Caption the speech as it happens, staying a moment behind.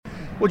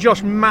Well,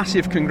 Josh,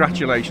 massive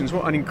congratulations.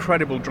 What an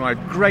incredible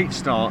drive. Great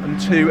start and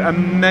 2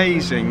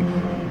 amazing,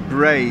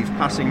 brave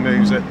passing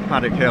moves at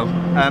Paddock Hill.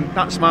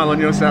 That smile on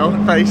your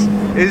face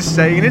is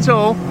saying it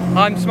all.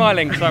 I'm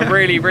smiling because I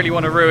really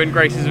want to ruin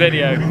Grace's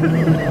video.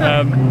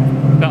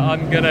 But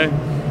I'm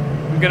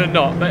gonna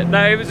not. But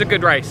no, it was a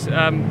good race.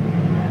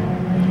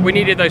 We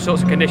needed those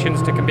sorts of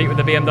conditions to compete with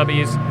the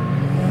BMWs.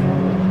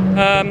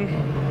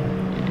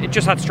 It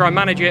just had to try and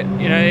manage it.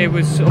 You know, it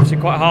was obviously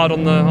quite hard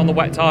on the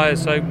wet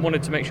tyres, so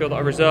wanted to make sure that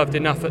I reserved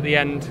enough at the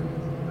end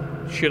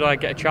should I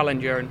get a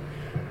challenger, and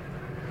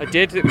I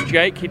did. It was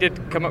Jake. He did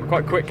come up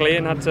quite quickly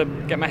and had to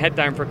get my head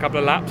down for a couple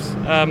of laps.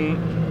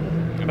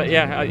 But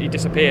yeah, he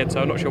disappeared, so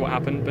I'm not sure what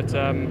happened. But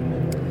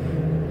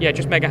yeah,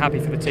 just mega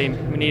happy for the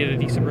team. We needed a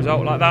decent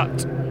result like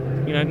that.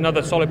 You know,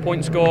 another solid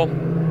point score.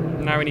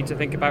 Now we need to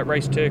think about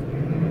race 2.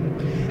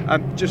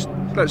 Just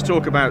let's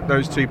talk about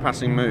those 2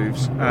 passing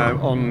moves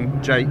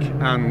on Jake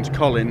and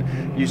Colin.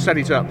 You set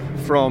it up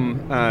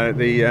from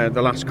the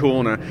last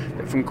corner,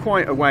 from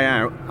quite a way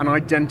out, an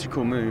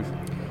identical move.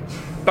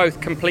 Both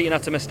complete and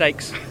utter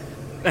mistakes.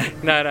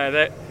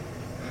 No,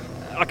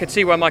 I could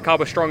see where my car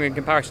was strong in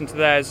comparison to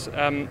theirs.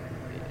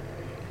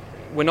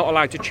 We're not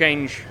allowed to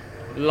change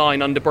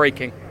line under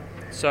braking,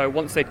 so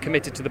once they'd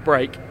committed to the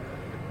brake,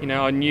 you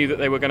know, I knew that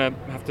they were going to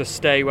have to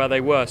stay where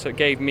they were, so it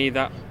gave me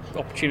that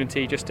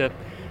opportunity just to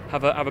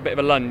have a bit of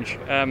a lunge.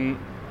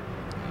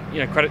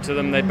 You know, credit to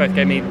them, they both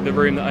gave me the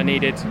room that I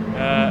needed.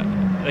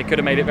 They could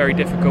have made it very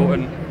difficult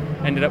and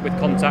ended up with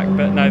contact,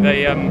 but no,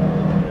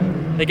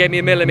 they gave me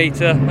a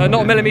millimetre,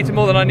 not a millimetre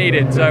more than I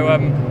needed. So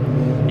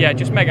yeah,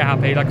 just mega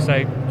happy. Like I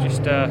say,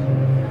 just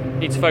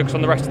need to focus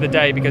on the rest of the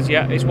day because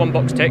yeah, it's 1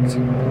 box ticked,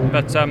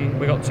 but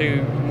we got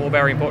 2 more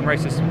very important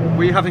races.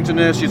 Were you having to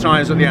nurse your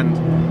tyres at the end?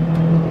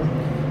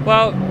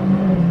 Well,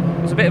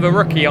 I was a bit of a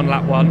rookie on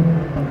lap 1,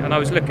 and I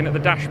was looking at the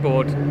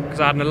dashboard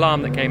because I had an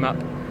alarm that came up,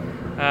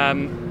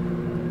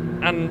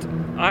 and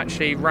I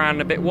actually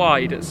ran a bit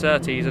wide at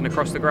Surtees and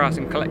across the grass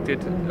and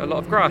collected a lot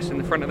of grass in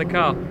the front of the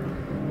car.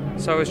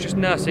 So I was just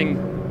nursing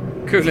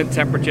coolant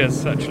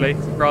temperatures actually,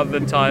 rather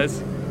than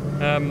tyres.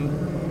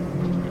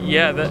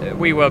 Yeah,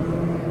 we were.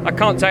 I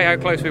can't tell you how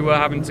close we were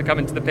having to come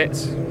into the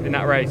pits in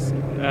that race.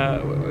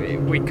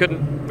 We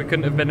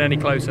couldn't have been any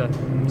closer.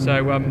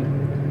 So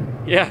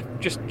yeah,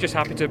 just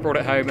happy to have brought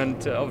it home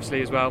and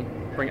obviously as well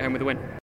bring it home with a win.